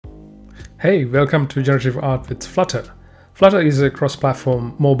Hey, welcome to Generative Art with Flutter. Flutter is a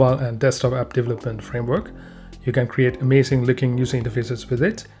cross-platform mobile and desktop app development framework. You can create amazing looking user interfaces with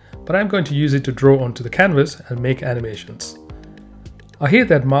it, but I'm going to use it to draw onto the canvas and make animations. I hear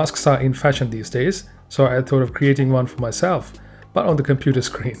that masks are in fashion these days, so I thought of creating one for myself, but on the computer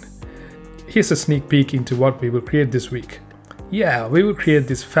screen. Here's a sneak peek into what we will create this week. Yeah, we will create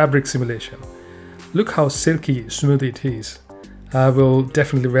this fabric simulation. Look how silky smooth it is. I will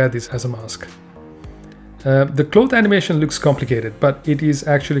definitely wear this as a mask. The cloth animation looks complicated, but it is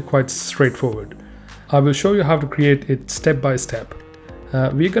actually quite straightforward. I will show you how to create it step by step.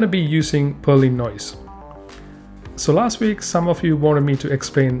 We're going to be using Perlin Noise. So last week some of you wanted me to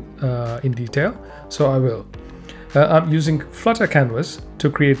explain in detail, so I will. I'm using Flutter canvas to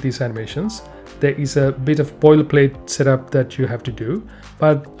create these animations. There is a bit of boilerplate setup that you have to do,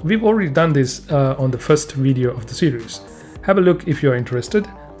 but we've already done this on the first video of the series. Have a look if you're interested.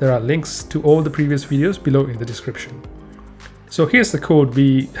 There are links to all the previous videos below in the description. So here's the code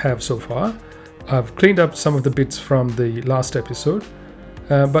we have so far. I've cleaned up some of the bits from the last episode,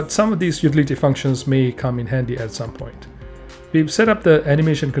 but some of these utility functions may come in handy at some point. We've set up the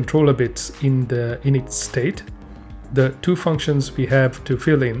animation controller bits in the init state. The two functions we have to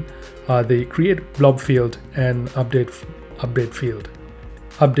fill in are the create blob field and update field.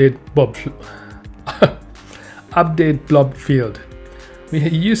 Update blob field. We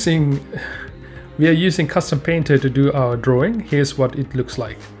are using custom painter to do our drawing. Here's what it looks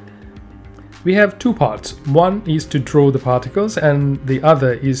like. We have two parts. One is to draw the particles and the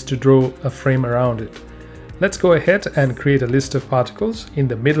other is to draw a frame around it. Let's go ahead and create a list of particles in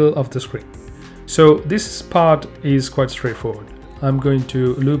the middle of the screen. So this part is quite straightforward. I'm going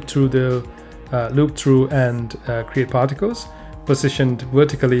to loop through and create particles positioned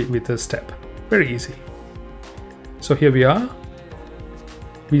vertically with a step. Very easy. So here we are.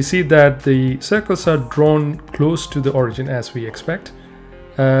 We see that the circles are drawn close to the origin as we expect.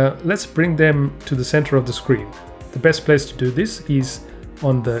 Let's bring them to the center of the screen. The best place to do this is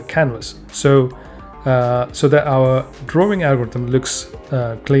on the canvas, so that our drawing algorithm looks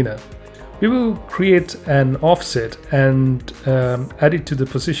cleaner. We will create an offset and add it to the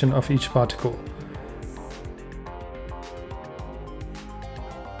position of each particle.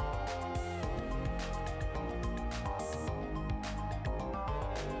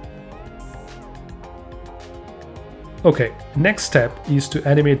 Okay, next step is to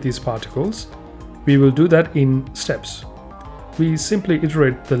animate these particles. We will do that in steps. We simply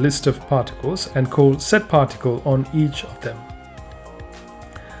iterate the list of particles and call setParticle on each of them.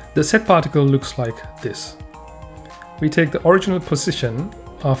 The setParticle looks like this. We take the original position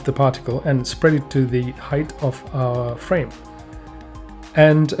of the particle and spread it to the height of our frame.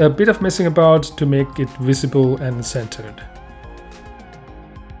 And a bit of messing about to make it visible and centered.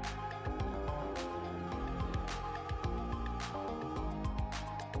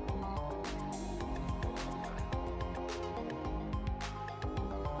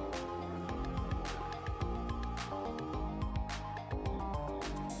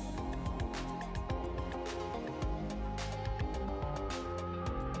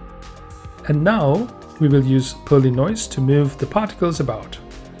 And now we will use Perlin Noise to move the particles about.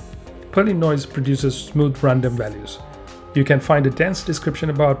 Perlin Noise produces smooth random values. You can find a dense description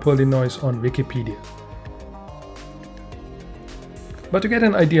about Perlin Noise on Wikipedia. But to get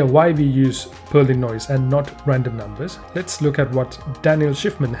an idea why we use Perlin Noise and not random numbers, let's look at what Daniel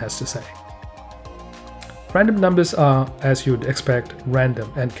Schiffman has to say. Random numbers are, as you'd expect, random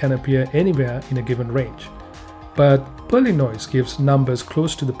and can appear anywhere in a given range. But Perlin Noise gives numbers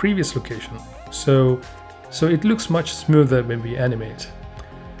close to the previous location, so it looks much smoother when we animate.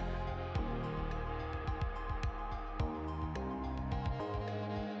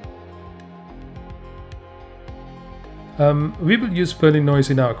 We will use Perlin Noise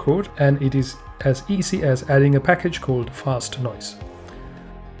in our code, and it is as easy as adding a package called Fast Noise.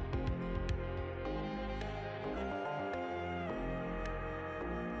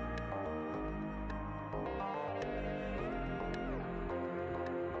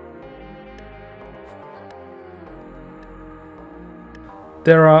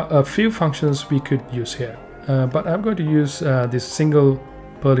 There are a few functions we could use here, but I'm going to use this single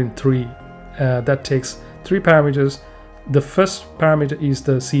Perlin 3 that takes 3 parameters. The first parameter is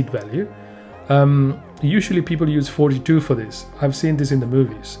the seed value. Usually people use 42 for this. I've seen this in the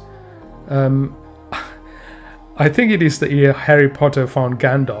movies. I think it is the year Harry Potter found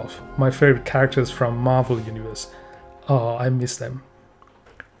Gandalf, my favorite characters from Marvel universe. Oh, I miss them.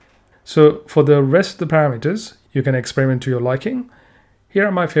 So for the rest of the parameters, you can experiment to your liking. Here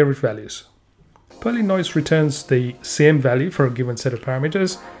are my favorite values. Perlin Noise returns the same value for a given set of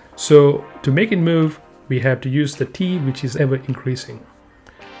parameters, So to make it move, we have to use the t, which is ever increasing.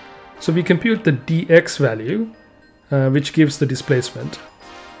 So we compute the dx value, which gives the displacement,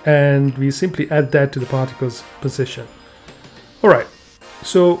 and we simply add that to the particle's position. Alright,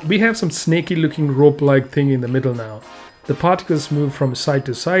 so we have some snaky looking rope-like thing in the middle now. The particles move from side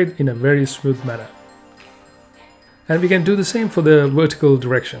to side in a very smooth manner. And we can do the same for the vertical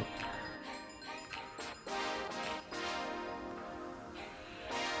direction.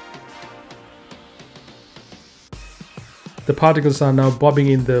 The particles are now bobbing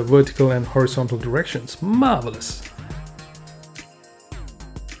in the vertical and horizontal directions. Marvelous!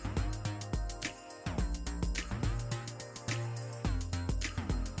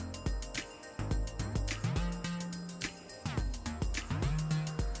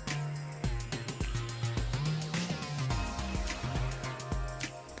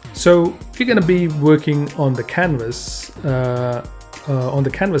 So we're going to be working on the canvas,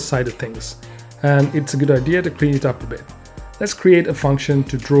 side of things, and it's a good idea to clean it up a bit. Let's create a function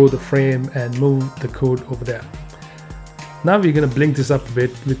to draw the frame and move the code over there. Now we're going to blink this up a bit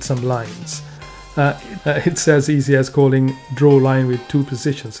with some lines. It's as easy as calling draw line with 2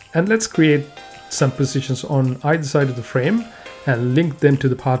 positions. And let's create some positions on either side of the frame and link them to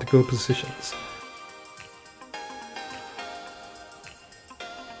the particle positions.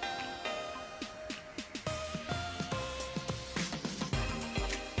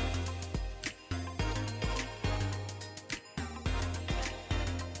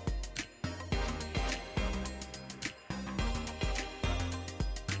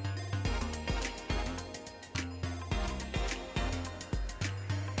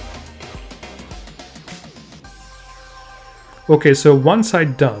 Okay, so one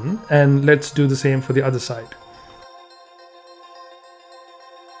side done, and let's do the same for the other side.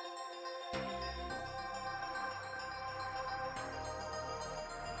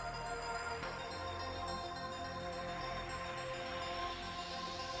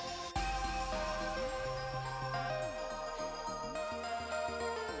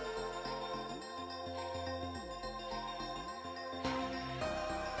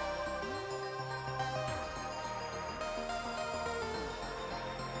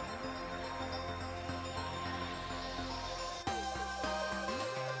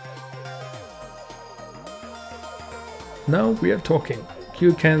 Now we are talking.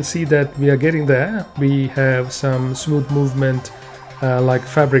 You can see that we are getting there. We have some smooth movement like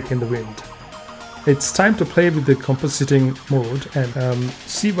fabric in the wind. It's time to play with the compositing mode and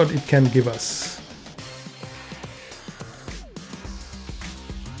see what it can give us.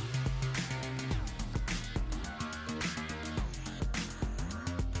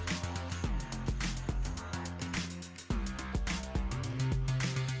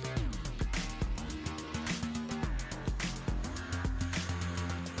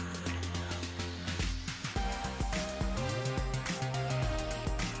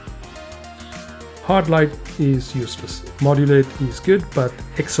 Hard light is useless. Modulate is good, but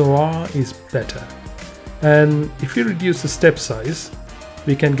XOR is better. And if we reduce the step size,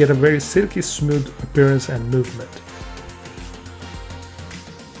 we can get a very silky smooth appearance and movement.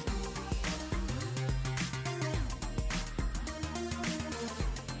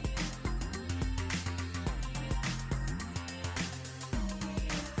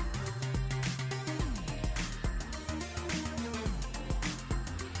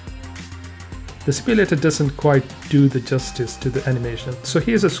 The simulator doesn't quite do the justice to the animation. So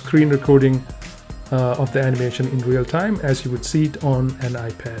here's a screen recording of the animation in real time as you would see it on an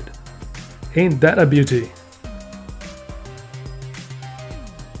iPad. Ain't that a beauty?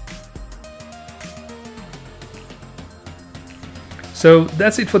 So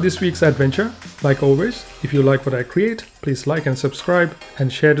that's it for this week's adventure. Like always, if you like what I create, please like and subscribe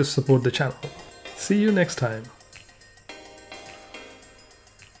and share to support the channel. See you next time.